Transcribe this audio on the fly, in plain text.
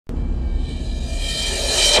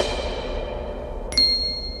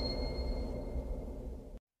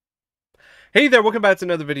Hey there, welcome back to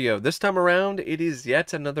another video. This time around, it is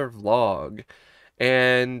yet another vlog.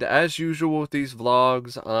 And as usual with these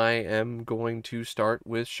vlogs, I am going to start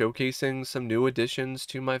with showcasing some new additions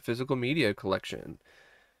to my physical media collection.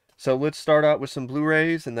 So let's start out with some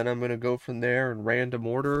Blu-rays, and then I'm going to go from there in random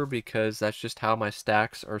order because that's just how my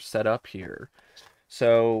stacks are set up here.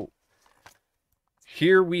 So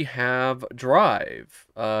here we have Drive,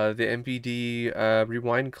 the MVD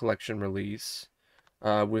Rewind Collection release.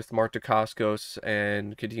 With Mark Dacascos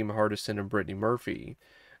and Kadima Hardison and Brittany Murphy.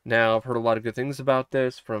 Now, I've heard a lot of good things about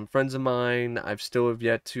this from friends of mine. I've still have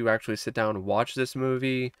yet to actually sit down and watch this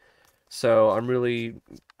movie, so I'm really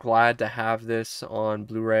glad to have this on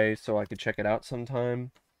Blu-ray so I could check it out sometime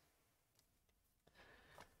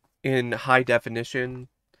in high definition.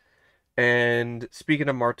 And speaking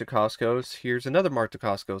of Mark Dacascos, here's another Mark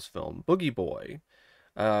Dacascos film, Boogie Boy.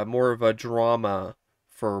 More of a drama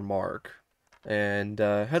for Mark. And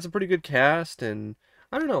has a pretty good cast, and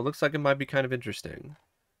I don't know, looks like it might be kind of interesting.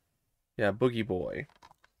 Yeah, Boogie Boy.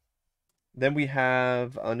 Then we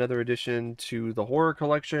have another addition to the horror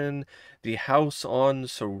collection, The House on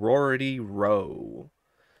Sorority Row.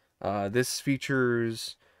 This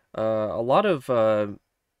features a lot of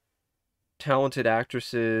talented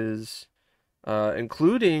actresses,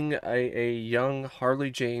 including a young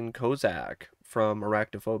Harley Jane Kozak from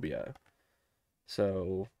Arachnophobia.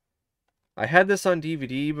 So I had this on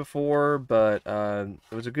DVD before, but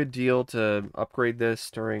it was a good deal to upgrade this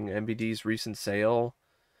during MVD's recent sale,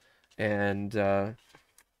 and I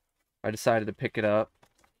decided to pick it up.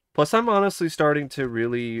 Plus, I'm honestly starting to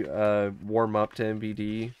really warm up to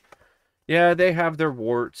MVD. Yeah, they have their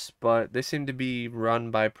warts, but they seem to be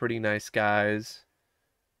run by pretty nice guys,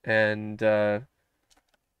 and I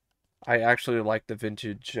actually like the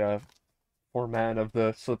vintage format of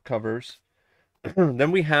the slipcovers. Then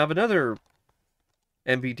we have another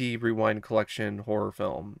MVD Rewind Collection horror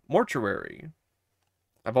film, Mortuary.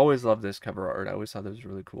 I've always loved this cover art. I always thought it was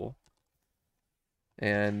really cool.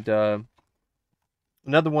 And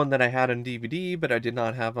another one that I had on DVD, but I did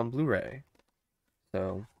not have on Blu-ray.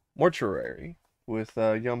 So, Mortuary, with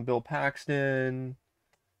young Bill Paxton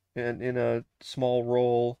in a small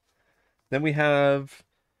role. Then we have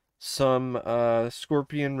some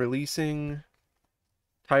Scorpion releasing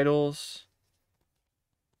titles,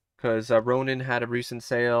 because Ronin had a recent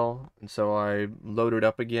sale, and so I loaded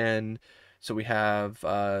up again. So we have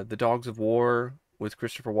The Dogs of War with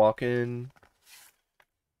Christopher Walken.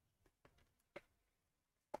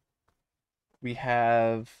 We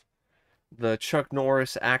have the Chuck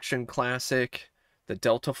Norris action classic, The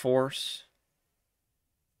Delta Force.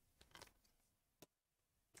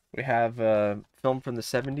 We have a film from the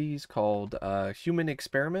 70s called Human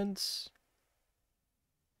Experiments.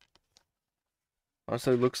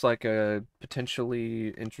 Also looks like a potentially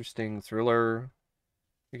interesting thriller.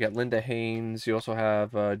 You got Linda Haynes. You also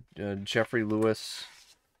have Jeffrey Lewis,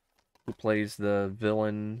 who plays the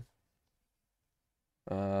villain.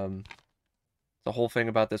 The whole thing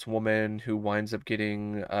about this woman who winds up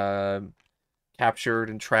getting captured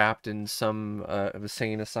and trapped in some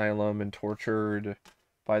insane asylum and tortured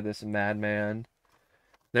by this madman.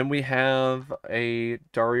 Then we have a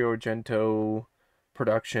Dario Argento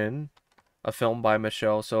production, a film by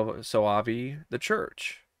Michelle Soavi, The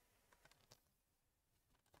Church.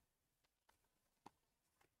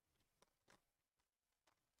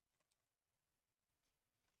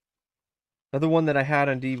 Another one that I had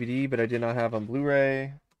on DVD, but I did not have on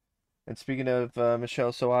Blu-ray. And speaking of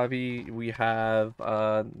Michelle Soavi, we have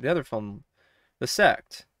the other film, The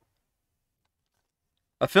Sect.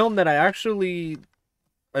 A film that I actually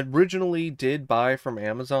originally did buy from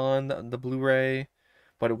Amazon, the Blu-ray,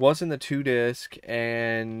 but it wasn't the 2-disc,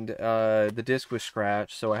 and the disc was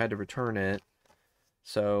scratched, so I had to return it.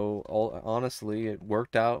 So, honestly, it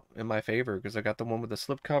worked out in my favor, because I got the one with the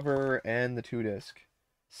slipcover and the 2-disc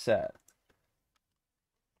set.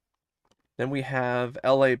 Then we have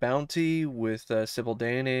L.A. Bounty with Sybil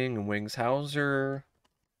Danning and Wings Hauser.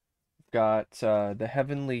 Got The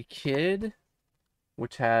Heavenly Kid,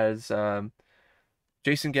 which has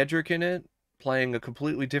Jason Gedrick in it, playing a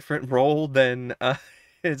completely different role than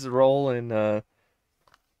his role in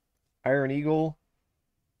Iron Eagle.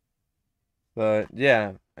 But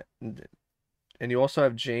yeah, and you also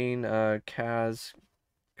have Jane Kaz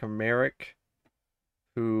Kamarick,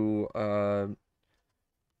 who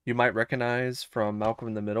you might recognize from Malcolm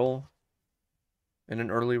in the Middle in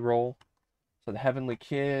an early role. So The Heavenly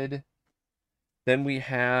Kid. Then we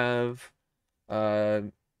have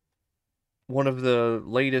one of the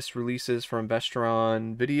latest releases from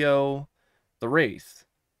Vestron Video, The Wraith.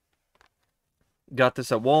 Got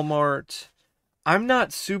this at Walmart. I'm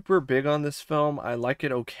not super big on this film. I like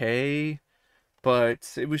it okay,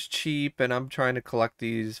 but it was cheap, and I'm trying to collect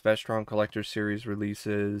these Vestron Collector Series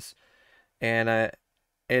releases, and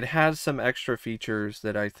it has some extra features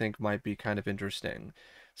that I think might be kind of interesting.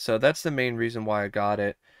 So that's the main reason why I got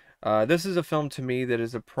it. This is a film to me that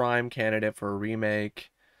is a prime candidate for a remake.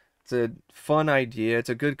 It's a fun idea. It's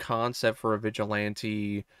a good concept for a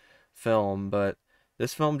vigilante film, but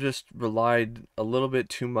this film just relied a little bit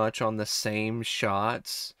too much on the same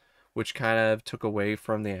shots, which kind of took away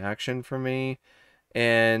from the action for me.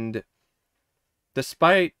 And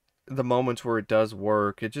despite the moments where it does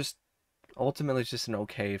work, it just ultimately is just an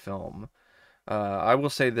okay film. I will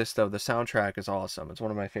say this though, the soundtrack is awesome. It's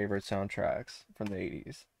one of my favorite soundtracks from the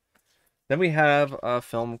 80s. Then we have a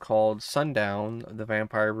film called Sundown, The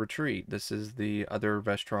Vampire Retreat. This is the other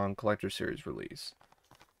Vestron Collector Series release.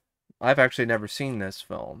 I've actually never seen this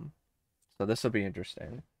film, so this will be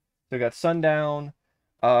interesting. So we got Sundown.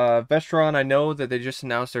 Vestron, I know that they just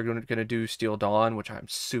announced they're going to do Steel Dawn, which I'm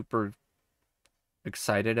super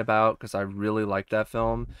excited about because I really like that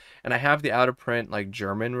film. And I have the out of print like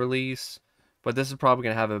German release, but this is probably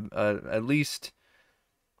going to have at least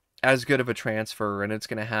as good of a transfer, and it's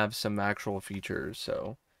going to have some actual features.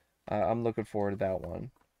 So I'm looking forward to that one.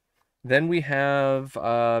 Then we have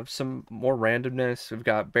some more randomness. We've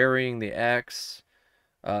got Burying the X,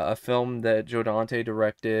 a film that Joe Dante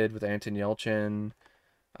directed with Anton Yelchin.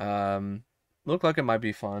 Looked like it might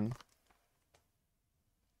be fun.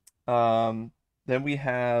 Then we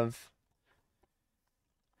have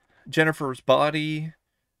Jennifer's Body.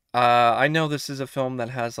 I know this is a film that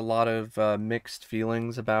has a lot of mixed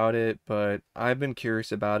feelings about it, but I've been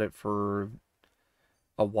curious about it for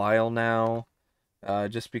a while now,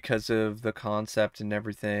 just because of the concept and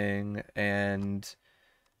everything. And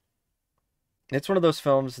it's one of those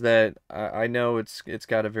films that I know it's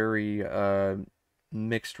got a very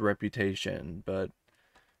mixed reputation, but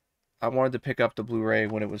I wanted to pick up the Blu-ray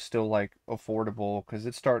when it was still like affordable because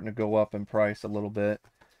it's starting to go up in price a little bit.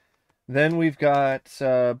 Then we've got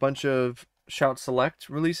a bunch of Shout Select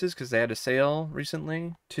releases because they had a sale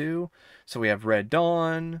recently too. So we have Red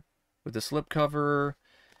Dawn with the slipcover.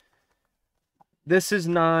 This is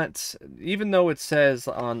not, even though it says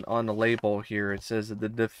on the label here, it says the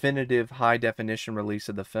definitive high definition release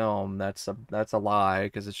of the film. That's a lie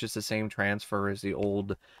because it's just the same transfer as the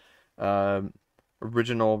old uh,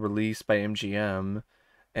 original release by MGM,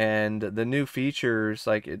 and the new features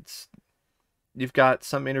like you've got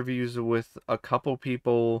some interviews with a couple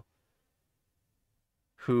people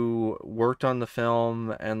who worked on the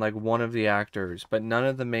film and like one of the actors, but none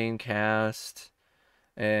of the main cast,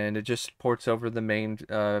 and it just ports over the main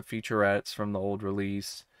featurettes from the old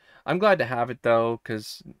release. I'm glad to have it though,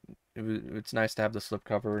 because it's nice to have the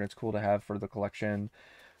slipcover and it's cool to have for the collection.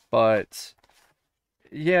 But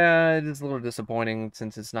yeah, it is a little disappointing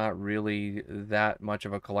since it's not really that much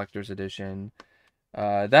of a collector's edition.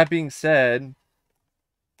 That being said,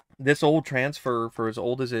 this old transfer, for as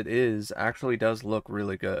old as it is, actually does look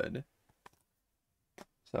really good.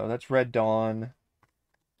 So that's Red Dawn.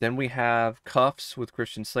 Then we have Cuffs with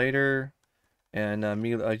Christian Slater and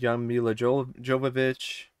a young Mila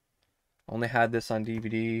Jovovich. Only had this on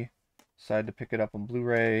DVD. Decided to pick it up on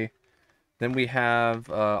Blu-ray. Then we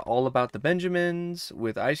have All About the Benjamins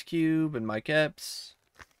with Ice Cube and Mike Epps.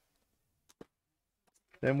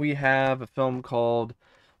 Then we have a film called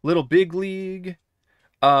Little Big League.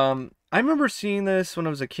 I remember seeing this when I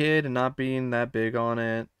was a kid and not being that big on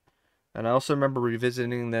it. And I also remember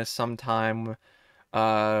revisiting this sometime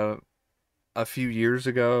uh, a few years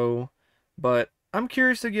ago. But I'm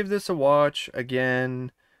curious to give this a watch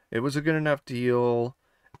again. It was a good enough deal.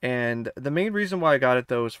 And the main reason why I got it,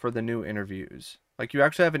 though, is for the new interviews. Like, you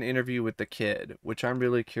actually have an interview with the kid, which I'm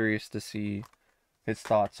really curious to see his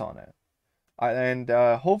thoughts on it. And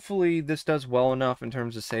hopefully this does well enough in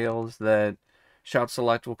terms of sales that Shout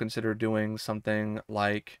Select will consider doing something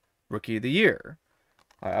like Rookie of the Year.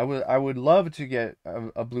 I would love to get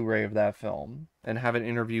a Blu-ray of that film and have an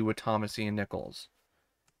interview with Thomas Ian Nichols.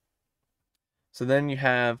 So then you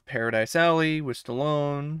have Paradise Alley with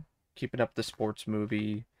Stallone, keeping up the sports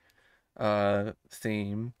movie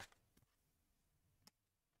theme.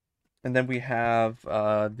 And then we have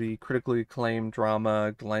the critically acclaimed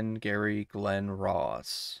drama Glengarry Glen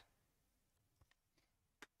Ross.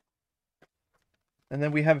 And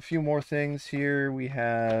then we have a few more things here. We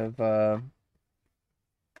have a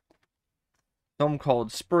film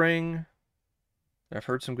called Spring. I've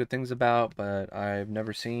heard some good things about, but I've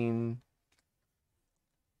never seen.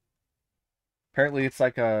 Apparently it's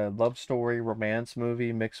like a love story romance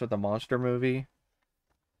movie mixed with a monster movie.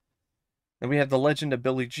 Then we have The Legend of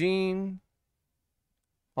Billie Jean.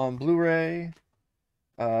 on Blu-ray.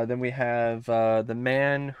 Then we have The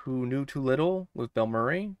Man Who Knew Too Little with Bill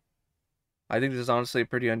Murray. I think this is honestly a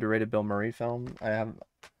pretty underrated Bill Murray film.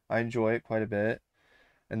 I enjoy it quite a bit.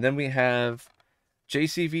 And then we have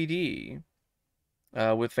JCVD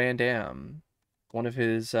with Van Damme, one of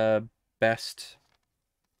his best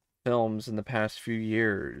films in the past few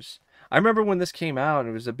years. I remember when this came out,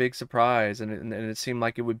 it was a big surprise, and it seemed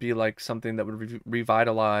like it would be like something that would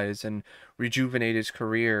revitalize and rejuvenate his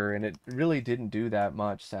career, and it really didn't do that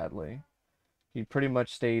much, sadly. He pretty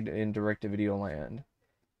much stayed in direct-to-video land.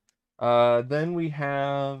 Then we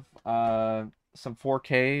have some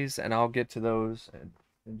 4Ks, and I'll get to those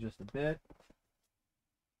in just a bit.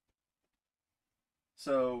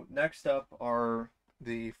 So next up are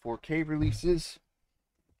the 4K releases.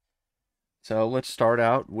 So let's start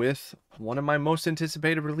out with one of my most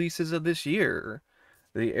anticipated releases of this year,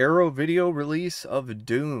 the Arrow Video release of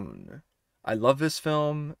Dune. I love this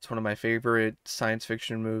film. It's one of my favorite science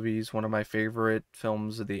fiction movies, one of my favorite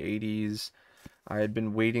films of the 80s. I had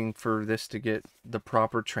been waiting for this to get the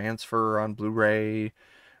proper transfer on Blu-ray,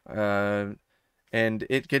 and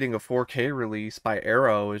it getting a 4K release by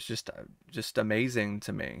Arrow is just amazing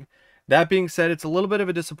to me. That being said, it's a little bit of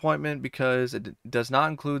a disappointment because it does not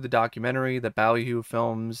include the documentary that Ballyhoo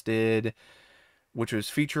Films did, which was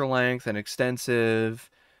feature length and extensive,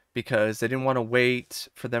 because they didn't want to wait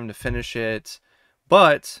for them to finish it.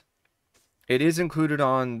 But it is included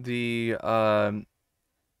on the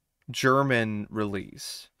German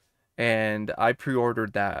release, and I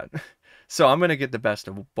pre-ordered that. So I'm going to get the best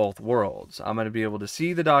of both worlds. I'm going to be able to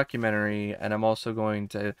see the documentary, and I'm also going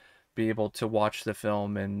to be able to watch the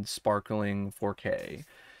film in sparkling 4K.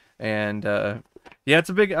 And yeah,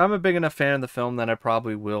 I'm a big enough fan of the film that I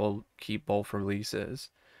probably will keep both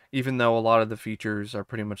releases, even though a lot of the features are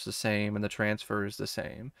pretty much the same and the transfer is the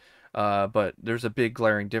same. But there's a big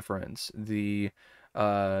glaring difference. The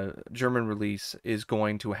German release is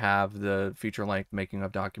going to have the feature-length making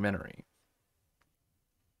of documentary.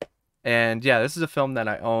 And yeah, this is a film that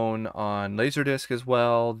I own on Laserdisc as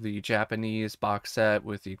well, the Japanese box set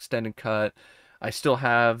with the extended cut. I still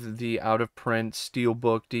have the out-of-print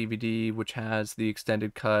Steelbook DVD, which has the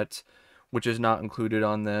extended cut, which is not included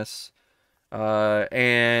on this.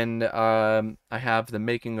 And I have the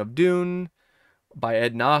Making of Dune by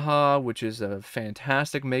Ed Naha, which is a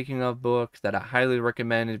fantastic making of book that I highly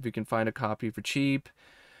recommend if you can find a copy for cheap.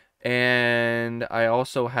 And I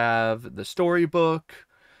also have the storybook.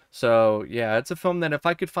 So yeah, it's a film that if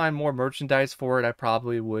I could find more merchandise for it, I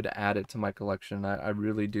probably would add it to my collection. I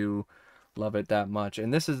really do love it that much.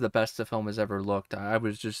 And this is the best the film has ever looked. I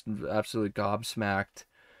was just absolutely gobsmacked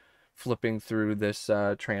flipping through this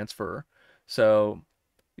transfer. So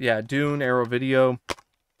yeah, Dune, Arrow Video.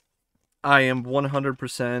 I am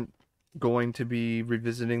 100% going to be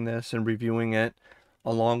revisiting this and reviewing it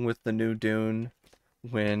along with the new Dune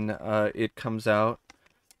when it comes out.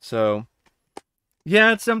 So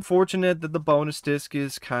yeah, it's unfortunate that the bonus disc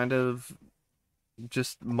is kind of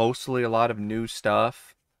just mostly a lot of new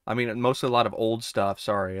stuff. I mean, mostly a lot of old stuff.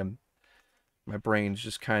 Sorry, my brain's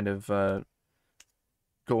just kind of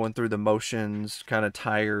going through the motions, kind of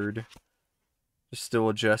tired, just still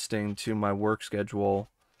adjusting to my work schedule.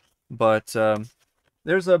 But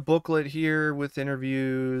there's a booklet here with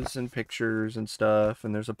interviews and pictures and stuff,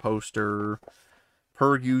 and there's a poster,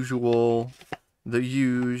 per usual. The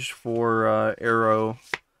huge for Arrow,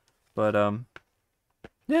 but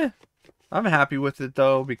yeah, I'm happy with it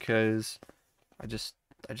though because I just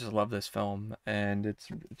love this film, and it's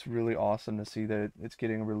really awesome to see that it's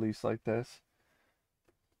getting a release like this.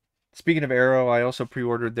 Speaking of Arrow, I also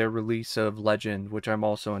pre-ordered their release of Legend, which I'm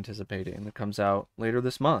also anticipating. It comes out later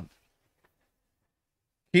this month.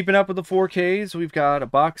 Keeping up with the 4Ks, we've got a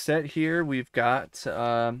box set here. We've got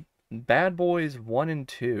Bad Boys 1 and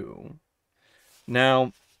 2.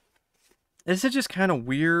 Now, this is just kind of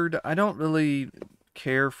weird. I don't really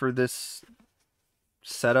care for this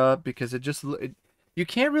setup because you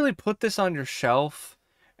can't really put this on your shelf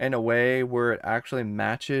in a way where it actually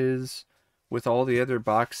matches with all the other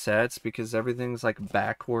box sets because everything's like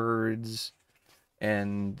backwards,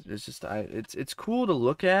 and it's just it's cool to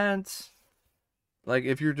look at, like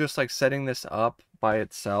if you're just like setting this up by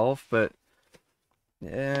itself, but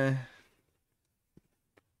yeah.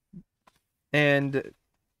 And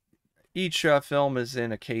each film is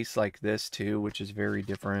in a case like this too, which is very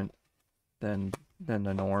different than the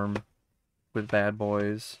norm with Bad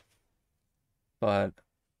Boys. But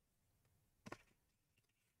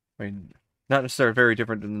I mean, not necessarily very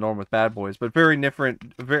different than the norm with Bad Boys, but very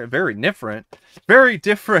different, very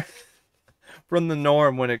different from the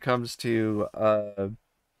norm when it comes to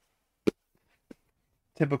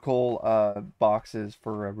typical boxes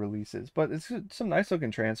for releases, but it's some nice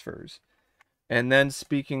looking transfers. And then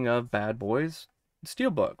speaking of Bad Boys,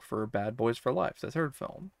 Steelbook for Bad Boys for Life, the third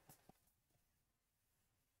film.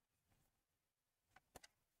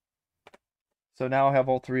 So now I have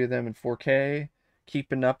all three of them in 4K,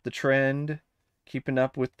 keeping up the trend, keeping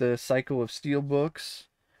up with the cycle of Steelbooks.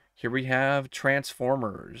 Here we have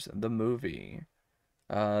Transformers, the movie,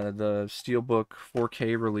 the Steelbook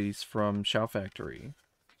 4K release from Shout Factory.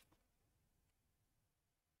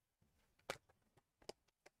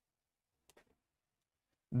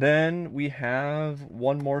 Then we have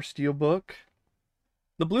one more Steelbook,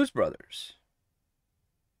 The Blues Brothers.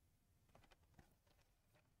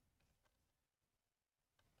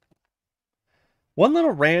 One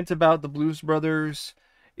little rant about the Blues Brothers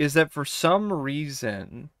is that for some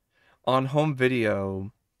reason on home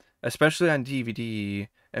video, especially on DVD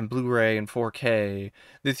and Blu-ray and 4K,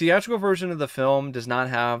 the theatrical version of the film does not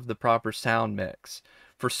have the proper sound mix.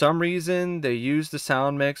 For some reason, they use the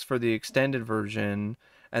sound mix for the extended version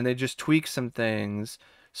and they just tweak some things,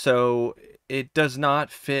 so it does not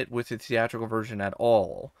fit with the theatrical version at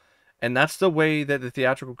all. And that's the way that the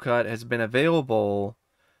theatrical cut has been available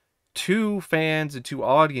to fans and to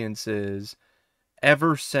audiences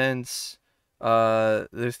ever since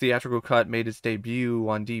the theatrical cut made its debut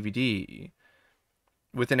on DVD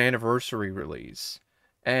with an anniversary release.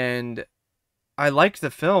 And I liked the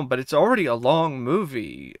film, but it's already a long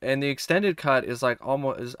movie, and the extended cut is like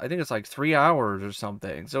almost, I think it's like 3 hours or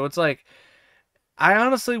something. So it's like, I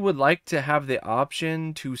honestly would like to have the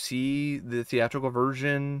option to see the theatrical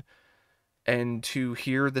version and to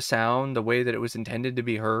hear the sound the way that it was intended to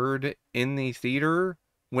be heard in the theater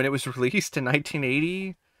when it was released in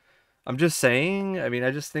 1980. I'm just saying, I mean, I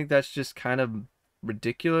just think that's just kind of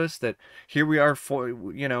ridiculous that here we are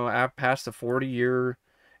past the 40-year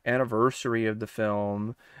anniversary of the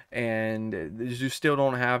film, and you still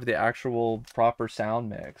don't have the actual proper sound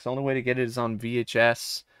mix. The only way to get it is on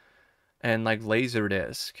VHS and like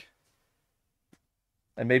Laserdisc.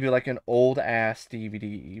 And maybe like an old ass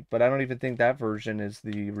DVD, but I don't even think that version is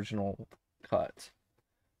the original cut.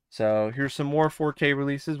 So here's some more 4K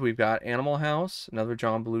releases. We've got Animal House, another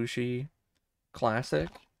John Belushi classic.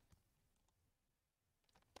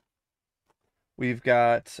 We've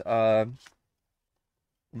got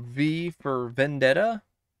V for Vendetta,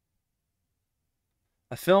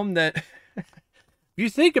 a film that, if you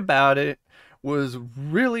think about it, was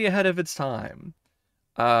really ahead of its time.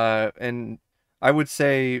 And I would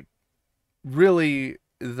say, really,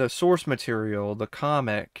 the source material, the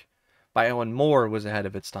comic by Alan Moore, was ahead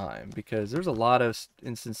of its time, because there's a lot of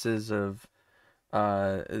instances of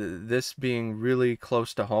this being really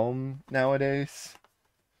close to home nowadays.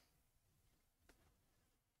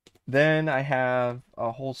 Then I have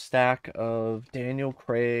a whole stack of Daniel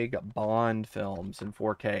Craig Bond films in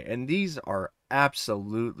 4K, and these are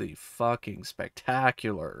absolutely fucking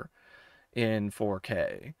spectacular in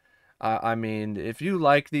 4K. I mean, if you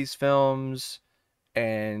like these films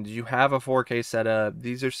and you have a 4K setup,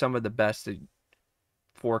 these are some of the best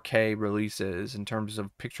 4K releases in terms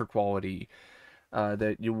of picture quality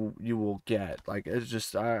that you will get. Like, it's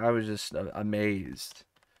just, I was just amazed.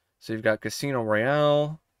 So you've got Casino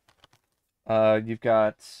Royale, you've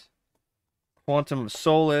got Quantum of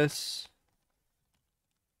Solace,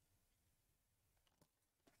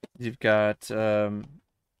 you've got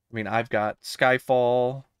I've got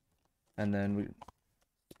Skyfall, and then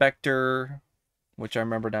Spectre, which I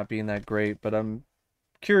remember not being that great, but I'm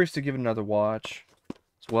curious to give it another watch,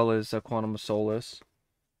 as well as Quantum of Solace.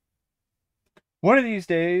 One of these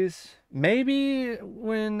days, maybe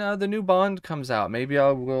when the new Bond comes out, maybe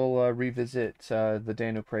I will revisit the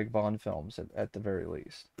Daniel Craig Bond films at the very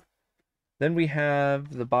least. Then we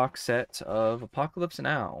have the box set of Apocalypse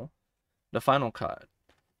Now, the final cut,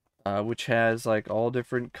 which has like all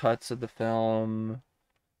different cuts of the film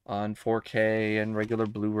on 4K and regular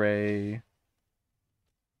Blu-ray.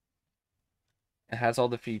 It has all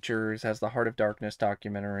the features, has the Heart of Darkness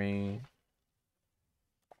documentary.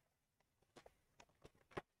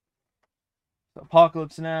 So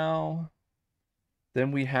Apocalypse Now.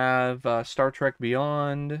 Then we have Star Trek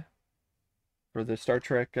Beyond for the Star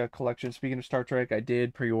Trek collection. Speaking of Star Trek, I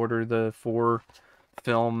did pre-order the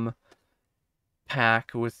 4-film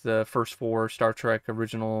pack with the first 4 Star Trek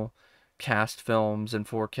original cast films in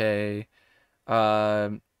 4K.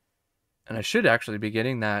 And I should actually be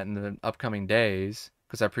getting that in the upcoming days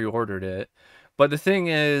because I pre-ordered it. But the thing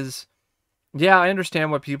is, yeah, I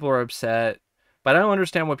understand why people are upset, but I don't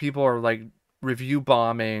understand why people are like review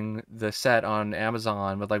bombing the set on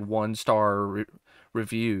Amazon with like 1-star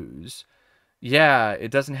reviews. Yeah,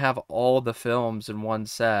 it doesn't have all the films in one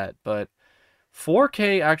set, but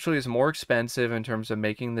 4K actually is more expensive in terms of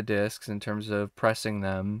making the discs, in terms of pressing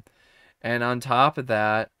them. And on top of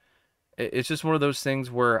that, it's just one of those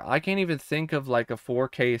things where I can't even think of like a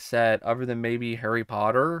 4K set other than maybe Harry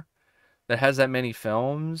Potter that has that many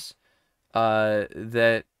films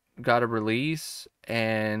that got a release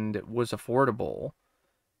and was affordable.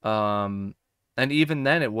 Um, and even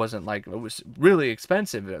then, it wasn't like it was really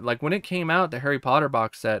expensive. Like when it came out, the Harry Potter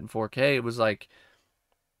box set in 4K, it was like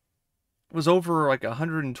it was over like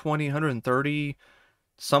 120, 130.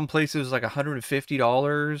 Some places like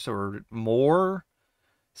 $150 or more.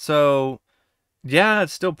 So yeah,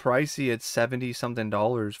 it's still pricey. It's 70 something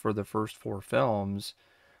dollars for the first four films,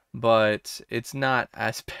 but it's not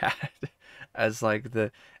as bad as like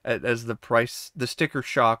as the price the sticker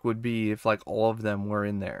shock would be if like all of them were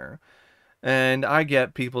in there. And I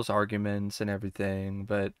get people's arguments and everything,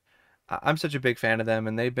 but I'm such a big fan of them,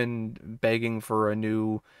 and they've been begging for a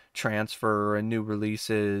new transfer and new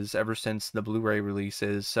releases ever since the Blu-ray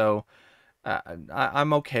releases. So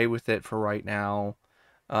I'm okay with it for right now.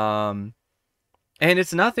 Um, and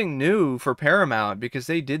it's nothing new for Paramount because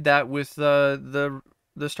they did that with the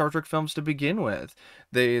Star Trek films to begin with.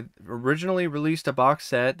 They originally released a box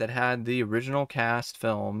set that had the original cast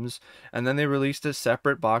films, and then they released a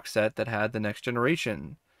separate box set that had the Next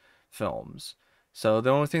Generation films. So the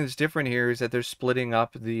only thing that's different here is that they're splitting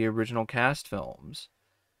up the original cast films.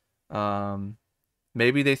 Um,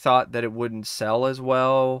 Maybe they thought that it wouldn't sell as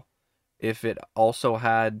well if it also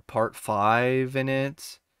had part 5 in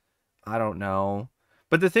it. I don't know.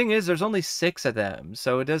 But the thing is, there's only 6 of them,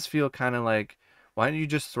 so it does feel kind of like, why don't you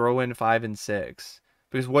just throw in 5 and 6?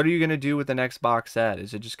 Because what are you going to do with the next box set?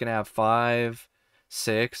 Is it just going to have 5,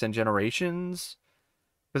 6, and Generations?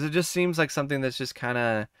 Because it just seems like something that's just kind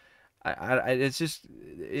of, it's just,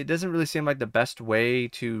 it doesn't really seem like the best way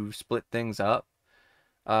to split things up.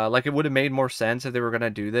 Like it would have made more sense if they were going to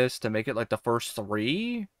do this to make it like the first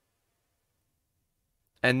 3,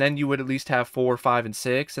 and then you would at least have 4, 5, and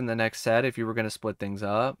 6 in the next set if you were going to split things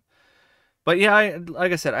up. But yeah,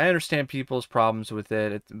 like I said, I understand people's problems with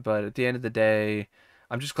it, but at the end of the day,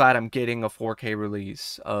 I'm just glad I'm getting a 4K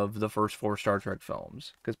release of the first 4 Star Trek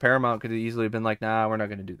films, because Paramount could have easily been like, nah, we're not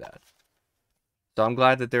going to do that. So I'm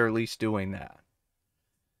glad that they're at least doing that.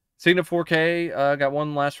 Speaking of 4K, got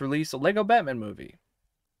one last release, a Lego Batman movie.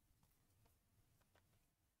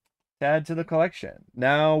 To add to the collection.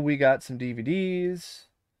 Now we got some DVDs.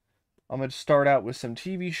 I'm going to start out with some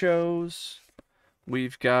TV shows.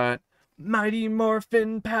 We've got Mighty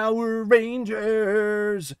Morphin Power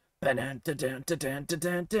Rangers. Got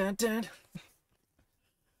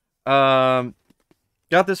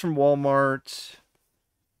this from Walmart.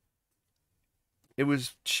 It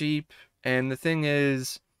was cheap, and the thing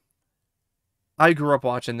is, I grew up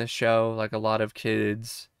watching this show like a lot of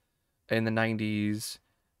kids in the 90s,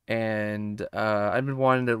 and I've been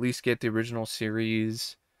wanting to at least get the original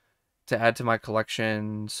series to add to my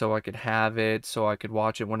collection so I could have it, so I could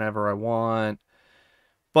watch it whenever I want.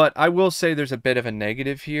 But I will say there's a bit of a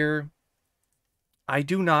negative here. I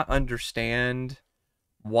do not understand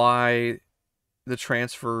why the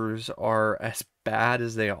transfers are as bad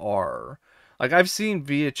as they are. Like, I've seen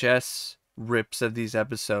VHS rips of these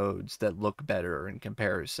episodes that look better in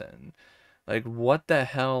comparison. Like, what the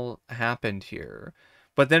hell happened here?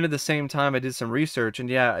 But then at the same time, I did some research, and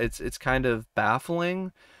yeah, it's kind of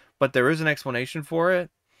baffling, but there is an explanation for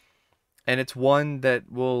it, and it's one that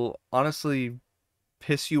will honestly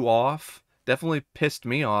piss you off. Definitely pissed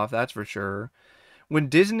me off, that's for sure. When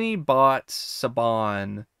Disney bought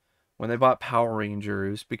Saban, when they bought Power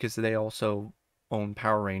Rangers, because they also own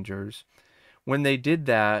Power Rangers, when they did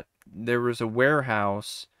that, there was a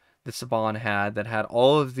warehouse that Saban had that had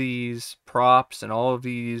all of these props and all of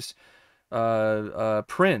these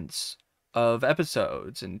prints of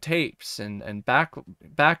episodes and tapes and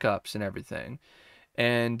backups and everything.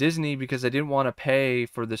 And Disney, because they didn't want to pay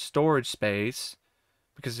for the storage space,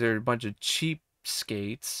 because they're a bunch of cheap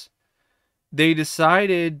skates, they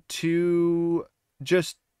decided to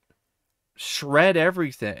just shred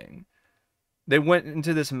everything. They went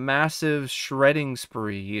into this massive shredding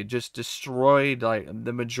spree. It just destroyed like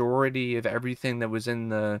the majority of everything that was in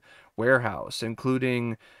the warehouse,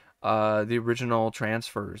 including the original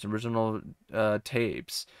transfers, original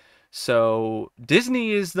tapes. So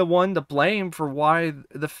Disney is the one to blame for why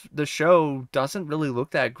the show doesn't really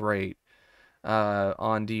look that great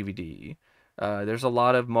on DVD. There's a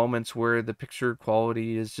lot of moments where the picture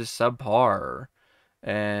quality is just subpar,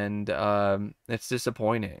 and it's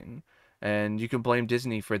disappointing. And you can blame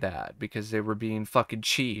Disney for that because they were being fucking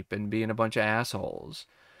cheap and being a bunch of assholes.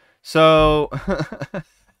 So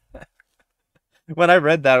when I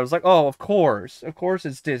read that, I was like, oh, of course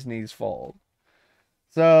it's Disney's fault.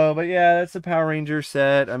 So, but yeah, that's the Power Rangers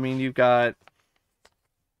set. I mean, you've got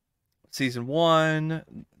season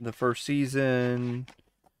 1, the first season.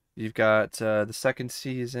 You've got the second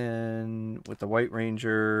season with the White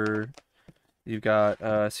Ranger. You've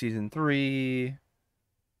got season 3,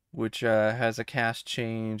 which has a cast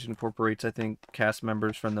change, incorporates, I think, cast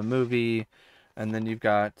members from the movie. And then you've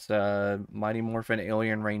got Mighty Morphin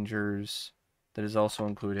Alien Rangers that is also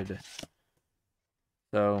included.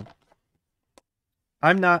 So,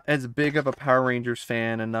 I'm not as big of a Power Rangers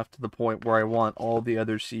fan enough to the point where I want all the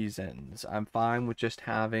other seasons. I'm fine with just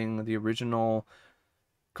having the original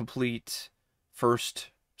complete first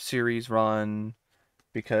series run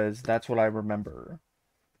because that's what I remember.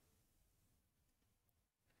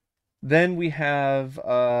 Then we have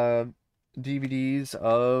DVDs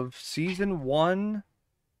of season 1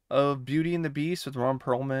 of Beauty and the Beast with Ron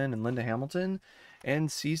Perlman and Linda Hamilton,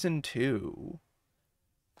 and season 2.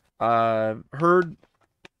 Heard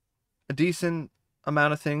a decent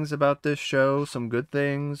amount of things about this show, some good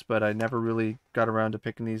things, but I never really got around to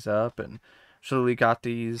picking these up, and actually got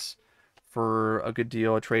these for a good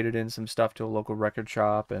deal. I traded in some stuff to a local record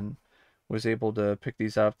shop and was able to pick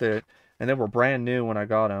these up. And they were brand new when I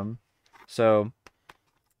got them. So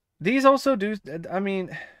these also do, I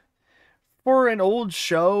mean, for an old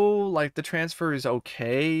show, like, the transfer is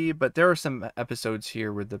okay, but there are some episodes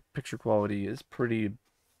here where the picture quality is pretty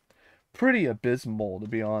abysmal, to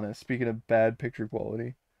be honest, speaking of bad picture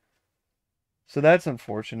quality. So that's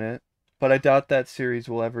unfortunate, but I doubt that series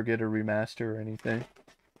will ever get a remaster or anything.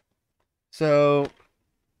 So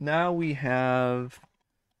now we have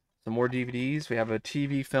some more DVDs. We have a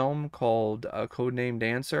TV film called Codenamed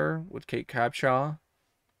Answer with Kate Capshaw.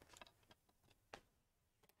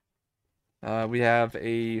 We have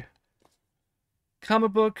a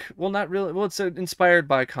comic book. Well, not really. Well, it's inspired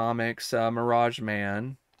by comics, Mirage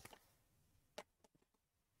Man.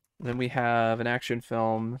 Then we have an action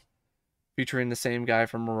film featuring the same guy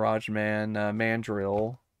from Mirage Man,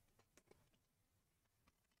 Mandrill.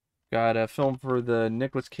 Got a film for the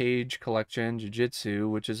Nicolas Cage collection, Jiu-Jitsu,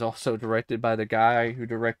 which is also directed by the guy who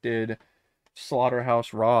directed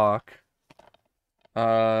Slaughterhouse Rock.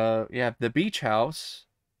 Yeah, The Beach House,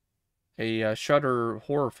 a Shudder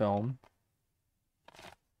horror film.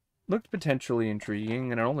 Looked potentially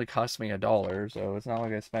intriguing, and it only cost me $1, so it's not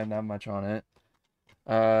like I spent that much on it.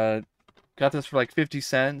 Got this for like 50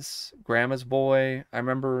 cents. Grandma's Boy. I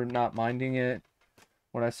remember not minding it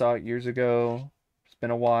when I saw it years ago. It's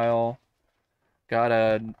been a while. Got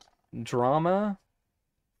a drama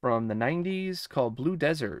from the 90s called Blue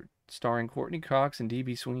Desert, starring Courtney Cox and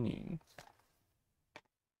D.B. Sweeney.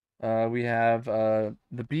 We have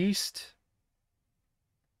The Beast.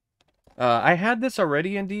 I had this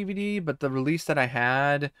already in DVD, but the release that I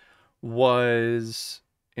had was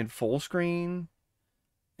in full screen,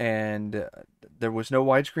 and there was no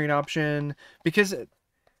widescreen option because,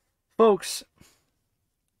 folks,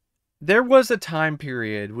 there was a time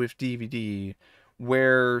period with DVD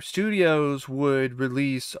where studios would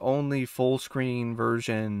release only full screen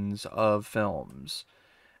versions of films,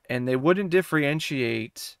 and they wouldn't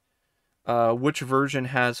differentiate which version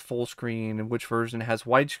has full screen and which version has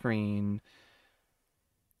widescreen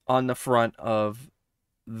on the front of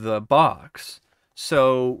the box.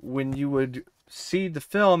 So when you would see the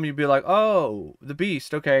film, you'd be like, oh, The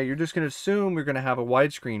Beast, okay, you're just going to assume you're going to have a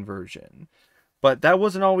widescreen version. But that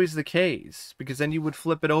wasn't always the case, because then you would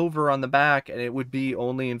flip it over on the back and it would be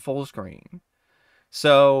only in full screen.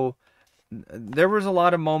 So there was a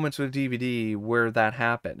lot of moments with DVD where that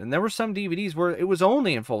happened. And there were some DVDs where it was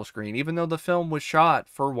only in full screen, even though the film was shot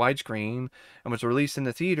for widescreen and was released in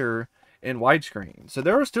the theater in widescreen. So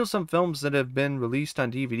there are still some films that have been released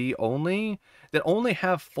on DVD only that only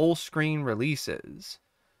have full screen releases.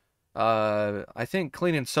 I think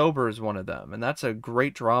Clean and Sober is one of them, and that's a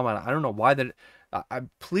great drama. I don't know why that.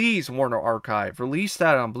 Please, Warner Archive, release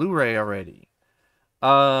that on Blu-ray already.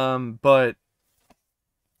 But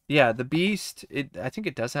yeah, The Beast. I think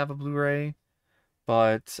it does have a Blu-ray,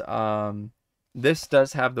 but this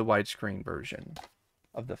does have the widescreen version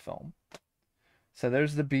of the film. So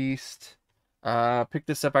there's The Beast. Picked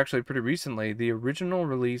this up actually pretty recently. The original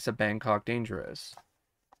release of Bangkok Dangerous.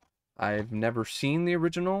 I've never seen the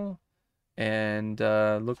original, and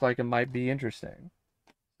looked like it might be interesting.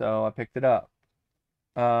 So I picked it up.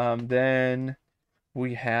 Then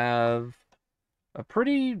we have a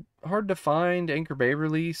pretty hard to find Anchor Bay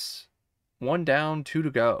release. 1 down, 2 to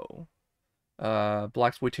go.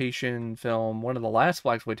 Blaxploitation film, one of the last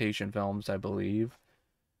Blaxploitation films, I believe,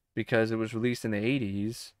 because it was released in the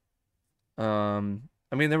 80s.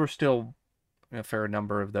 I mean, there were still a fair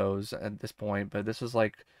number of those at this point, but this was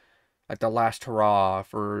like the last hurrah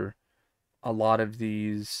for a lot of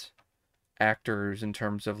these actors in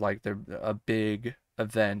terms of like a big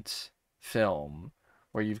event film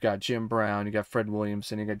where you've got Jim Brown, you got Fred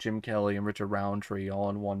Williamson, you got Jim Kelly and Richard Roundtree all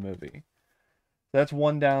in one movie. That's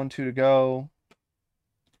one down, two to go.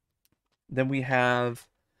 Then we have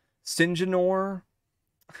Sinjanor.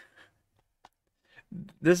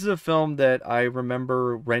 This is a film that I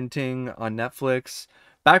remember renting on Netflix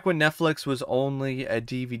back when Netflix was only a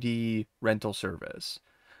DVD rental service.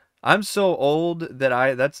 I'm so old that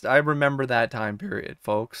I remember that time period,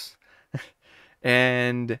 folks.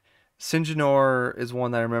 And Sinjanor is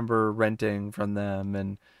one that I remember renting from them,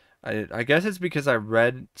 and I guess it's because I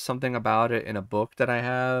read something about it in a book that I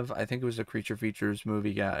have. I think it was a Creature Features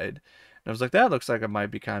movie guide. And I was like, that looks like it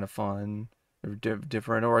might be kind of fun or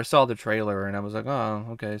different. Or I saw the trailer and I was like, oh,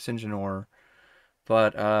 okay, Sinjanor.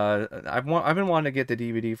 But I've been wanting to get the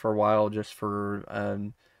DVD for a while just for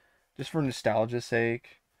nostalgia's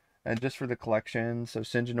sake and just for the collection. So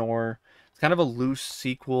Sinjanor, it's kind of a loose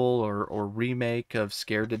sequel or remake of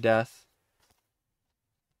Scared to Death.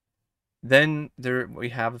 Then there we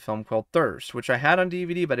have a film called Thirst, which I had on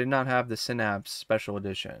DVD, but I did not have the Synapse special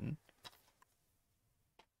edition.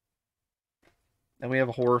 And we have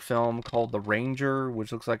a horror film called The Ranger,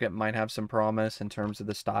 which looks like it might have some promise in terms of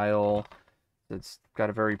the style. It's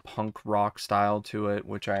got a very punk rock style to it,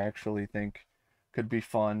 which I actually think could be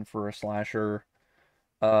fun for a slasher.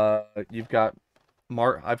 You've got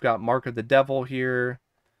I've got Mark of the Devil here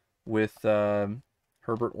with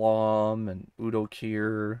Herbert Lom and Udo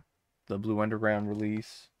Kier, the Blue Underground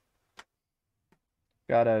release.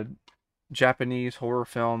 Got a Japanese horror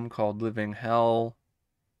film called Living Hell.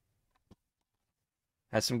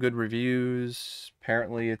 Has some good reviews.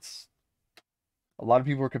 Apparently it's a lot of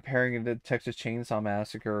people are comparing it to Texas Chainsaw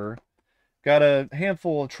Massacre. Got a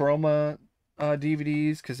handful of Trauma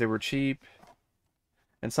DVDs because they were cheap.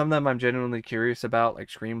 And some of them I'm genuinely curious about, like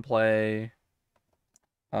Screenplay.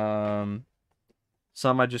 Some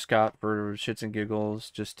I just got for shits and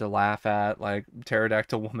giggles, just to laugh at, like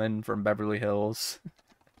Pterodactyl Woman from Beverly Hills.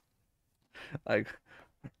 Like,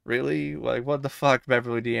 really? Like, what the fuck,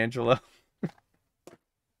 Beverly D'Angelo?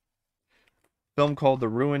 Film called The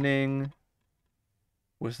Ruining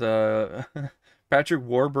was Patrick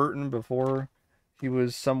Warburton before he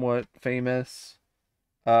was somewhat famous.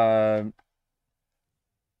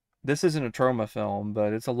 This isn't a trauma film,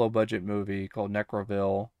 but it's a low budget movie called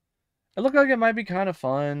Necroville. It looked like it might be kind of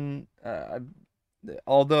fun.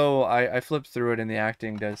 Although I flipped through it and the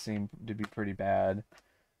acting does seem to be pretty bad.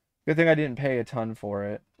 Good thing I didn't pay a ton for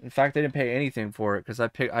it. In fact, I didn't pay anything for it because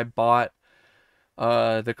I bought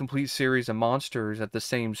the complete series of Monsters at the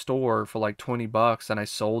same store for like $20 and I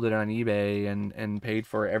sold it on eBay and paid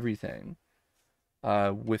for everything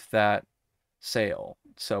with that sale.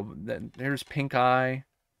 So then here's Pink Eye.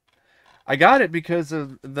 I got it because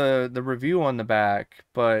of the review on the back,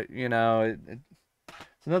 but you know,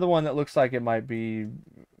 it's another one that looks like it might be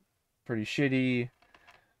pretty shitty.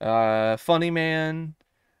 Funny Man.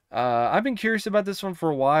 I've been curious about this one for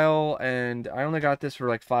a while, and I only got this for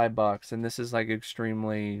like $5, and this is like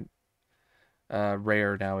extremely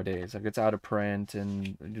rare nowadays. Like it's out of print,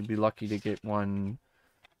 and you'd be lucky to get one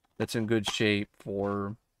that's in good shape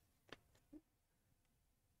for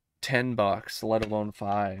 $10, let alone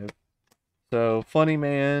 5. So, Funny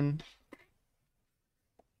Man.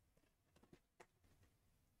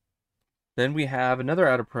 Then we have another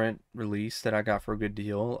out of print release that I got for a good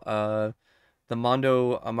deal. The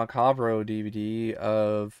Mondo Macabro DVD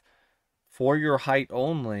of For Your Height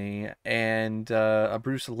Only and a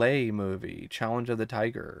Bruce Lee movie, Challenge of the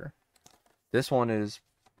Tiger. This one is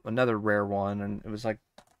another rare one, and it was like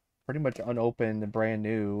pretty much unopened and brand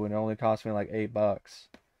new, and it only cost me like $8.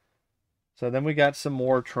 So then we got some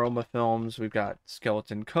more trauma films. We've got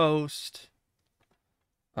Skeleton Coast,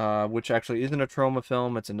 which actually isn't a trauma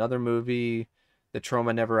film. It's another movie that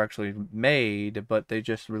Trauma never actually made, but they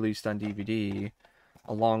just released on DVD,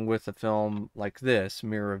 along with a film like this,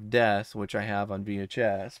 Mirror of Death, which I have on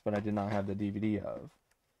VHS, but I did not have the DVD of.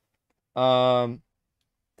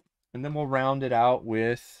 And then we'll round it out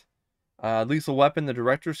with Lethal Weapon, the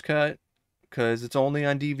director's cut, because it's only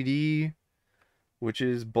on DVD, which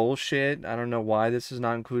is bullshit. I don't know why this is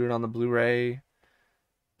not included on the Blu-ray.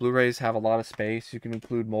 Blu-rays have a lot of space. You can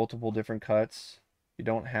include multiple different cuts. You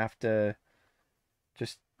don't have to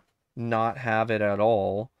just not have it at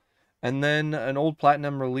all. And then an old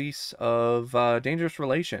platinum release of Dangerous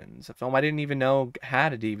Relations, a film I didn't even know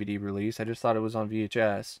had a DVD release. I just thought it was on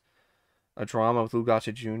VHS. A drama with Lou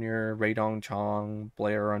Gossett Jr., Ray Dong Chong,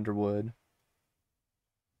 Blair Underwood.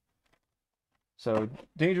 So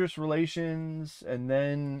Dangerous Relations, and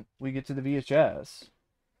then we get to the VHS.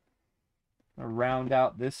 I'll round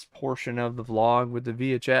out this portion of the vlog with the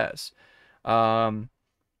VHS. Um,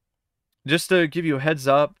 just to give you a heads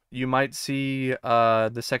up, you might see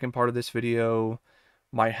the second part of this video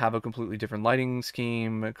might have a completely different lighting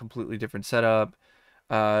scheme, a completely different setup,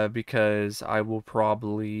 because I will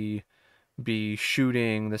probably be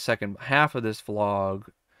shooting the second half of this vlog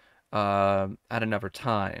at another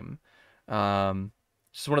time.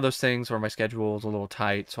 It's one of those things where my schedule is a little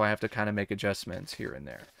tight, so I have to kind of make adjustments here and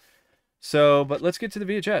there. So, but let's get to the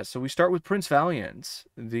VHS. So we start with Prince Valiant,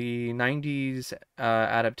 the 90s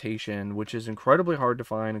adaptation, which is incredibly hard to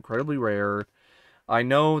find, incredibly rare. I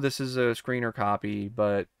know this is a screener copy,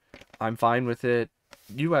 but I'm fine with it.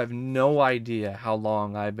 You have no idea how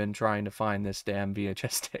long I've been trying to find this damn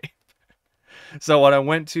VHS tape. So when I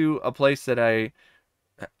went to a place that I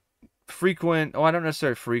frequent, I don't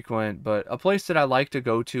necessarily frequent, but a place that I like to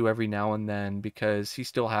go to every now and then because he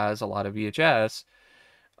still has a lot of VHS,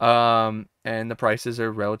 and the prices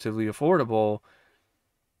are relatively affordable.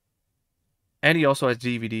 And he also has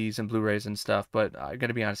DVDs and Blu-rays and stuff, but I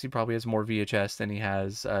gotta be honest, he probably has more VHS than he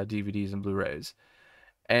has DVDs and Blu-rays.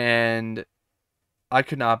 And I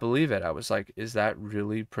could not believe it. I was like, is that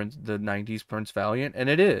really the 90s Prince Valiant? And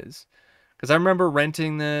it is. Because I remember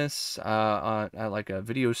renting this at like a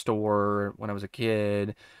video store when I was a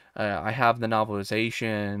kid. I have the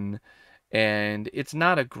novelization, and it's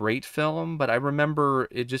not a great film, but I remember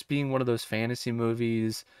it just being one of those fantasy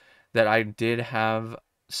movies that I did have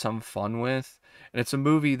some fun with. And it's a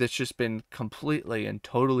movie that's just been completely and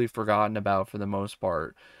totally forgotten about for the most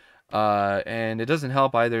part. And it doesn't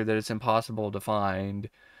help either that it's impossible to find.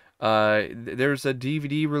 There's a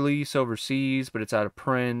DVD release overseas, but it's out of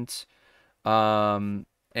print. And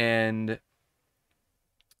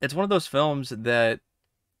it's one of those films that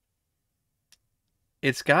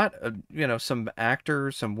it's got, some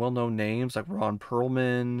actors, some well-known names like Ron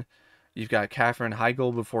Perlman. You've got Katherine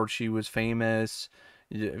Heigl before she was famous.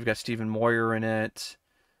 You've got Stephen Moyer in it.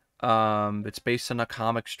 It's based on a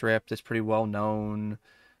comic strip that's pretty well known.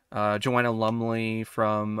 Joanna Lumley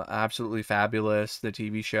from Absolutely Fabulous, the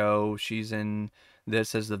TV show. She's in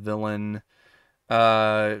this as the villain.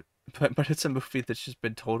 But it's a movie that's just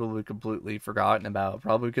been totally, completely forgotten about,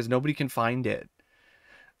 probably because nobody can find it.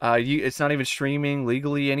 It's not even streaming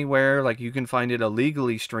legally anywhere. Like, you can find it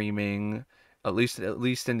illegally streaming, at least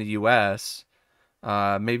in the U.S.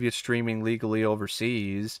 Maybe it's streaming legally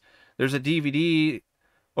overseas. There's a DVD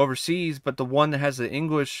overseas, but the one that has the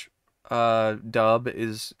English dub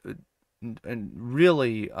is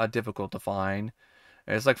really difficult to find.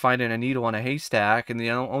 It's like finding a needle in a haystack, and the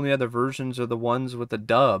only other versions are the ones with the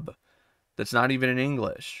dub that's not even in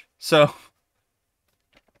English. So,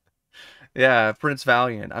 yeah, Prince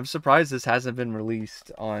Valiant. I'm surprised this hasn't been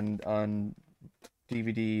released on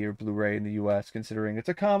DVD or Blu-ray in the U.S., considering it's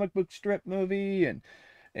a comic book strip movie, and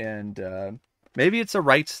maybe it's a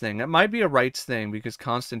rights thing. It might be a rights thing because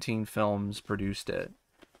Constantine Films produced it.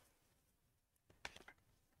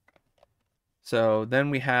 So then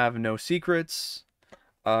we have No Secrets,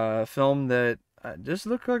 a film that just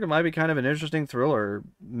looked like it might be kind of an interesting thriller,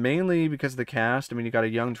 mainly because of the cast. I mean, you got a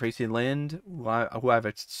young Tracy Lind, who I have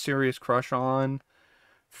a serious crush on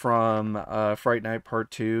from Fright Night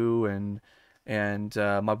Part 2, and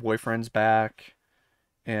My Boyfriend's Back,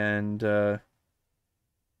 and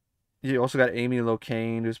you also got Amy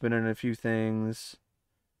Locane, who's been in a few things.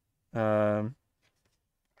 Yeah,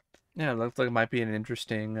 it looks like it might be an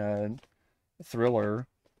interesting thriller.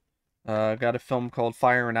 Got a film called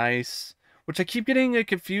Fire and Ice, which I keep getting it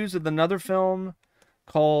confused with another film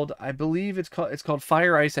called, I believe it's called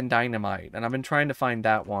Fire, Ice, and Dynamite, and I've been trying to find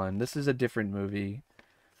that one. This is a different movie,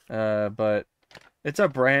 but it's a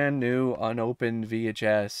brand new unopened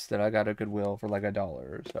VHS that I got at Goodwill for like $1,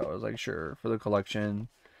 so I was like, sure, for the collection.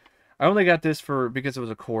 I only got this because it was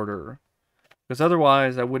 $1, because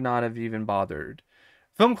otherwise I would not have even bothered.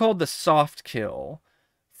 Film called The Soft Kill.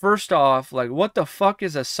 First off, like, what the fuck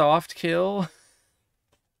is a soft kill?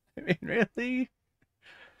 I mean, really?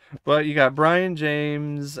 But you got Brian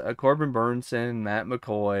James, Corbin Burnson, Matt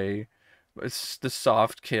McCoy. It's the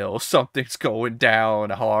soft kill. Something's going down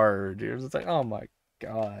hard. It's just like, oh my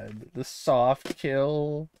god. The soft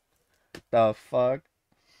kill? The fuck?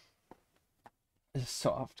 The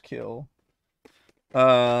soft kill.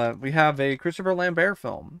 We have a Christopher Lambert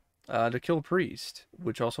film, To Kill a Priest,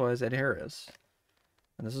 which also has Ed Harris.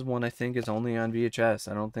 And this is one I think is only on VHS.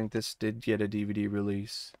 I don't think this did get a DVD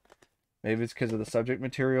release. Maybe it's because of the subject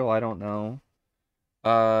material. I don't know.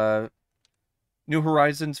 New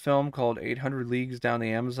Horizons film called 800 Leagues Down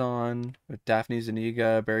the Amazon with Daphne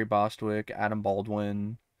Zuniga, Barry Bostwick, Adam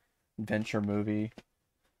Baldwin, adventure movie.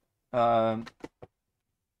 Um,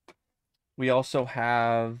 we also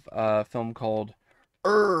have a film called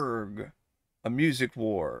Erg, A Music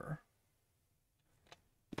War,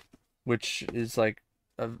 which is like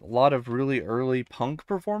a lot of really early punk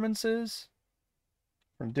performances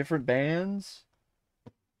from different bands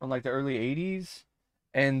from like the early 80s.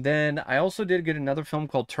 And then I also did get another film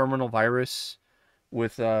called Terminal Virus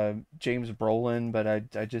with James Brolin, but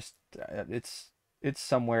I just it's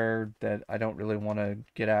somewhere that I don't really want to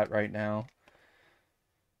get at right now.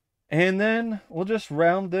 And then we'll just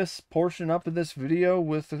round this portion up of this video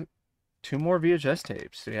with two more VHS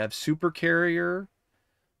tapes. We have Super Carrier,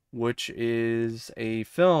 which is a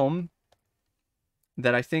film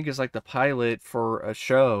that I think is like the pilot for a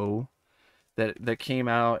show that came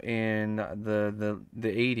out in the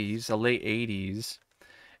 80s, the late 80s.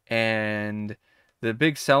 And the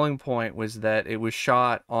big selling point was that it was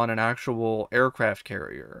shot on an actual aircraft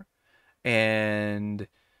carrier and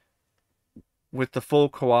with the full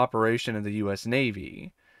cooperation of the US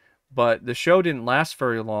Navy. But the show didn't last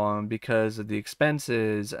very long because of the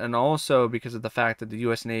expenses and also because of the fact that the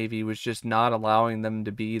US Navy was just not allowing them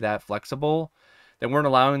to be that flexible. They weren't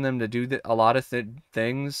allowing them to do a lot of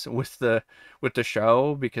things with the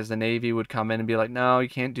show because the Navy would come in and be like, no, you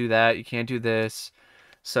can't do that, you can't do this.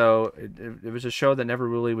 So it was a show that never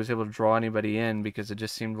really was able to draw anybody in because it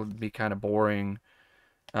just seemed to be kind of boring.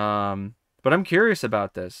 But I'm curious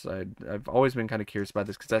about this. I've always been kind of curious about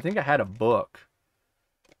this because I think I had a book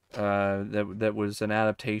that was an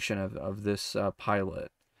adaptation of this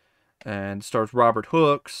pilot, and stars Robert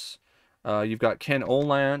Hooks. You've got Ken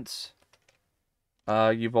Olant.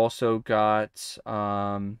 You've also got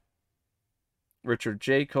Richard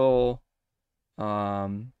Jekyll.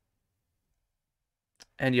 And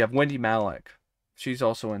you have Wendy Malick. She's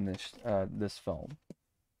also in this film.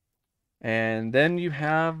 And then you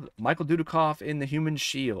have Michael Dudikoff in The Human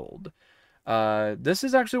Shield. This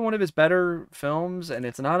is actually one of his better films, and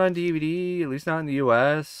it's not on DVD, at least not in the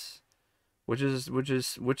US, which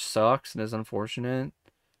sucks and is unfortunate.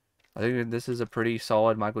 I think this is a pretty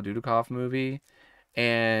solid Michael Dudikoff movie,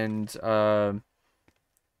 and I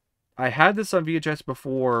had this on VHS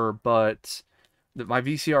before, but my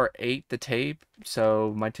VCR ate the tape,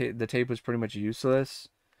 so the tape was pretty much useless.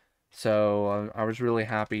 So I was really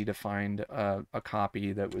happy to find a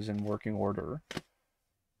copy that was in working order.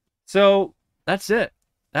 So that's it.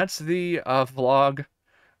 That's the vlog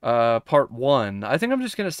part 1. I think I'm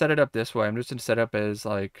just gonna set it up this way. I'm just gonna set it up as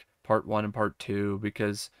like part 1 and part 2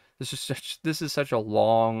 because this is such a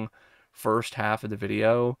long first half of the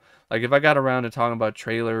video. Like if I got around to talking about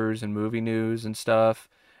trailers and movie news and stuff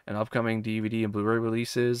and upcoming DVD and Blu-ray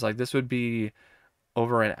releases, like this would be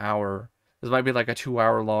over an hour. This might be like a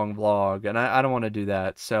 2-hour long vlog, and I don't want to do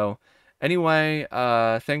that. So anyway,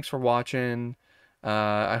 thanks for watching.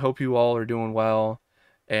 I hope you all are doing well.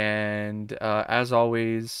 And as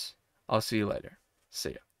always, I'll see you later. See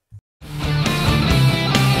ya.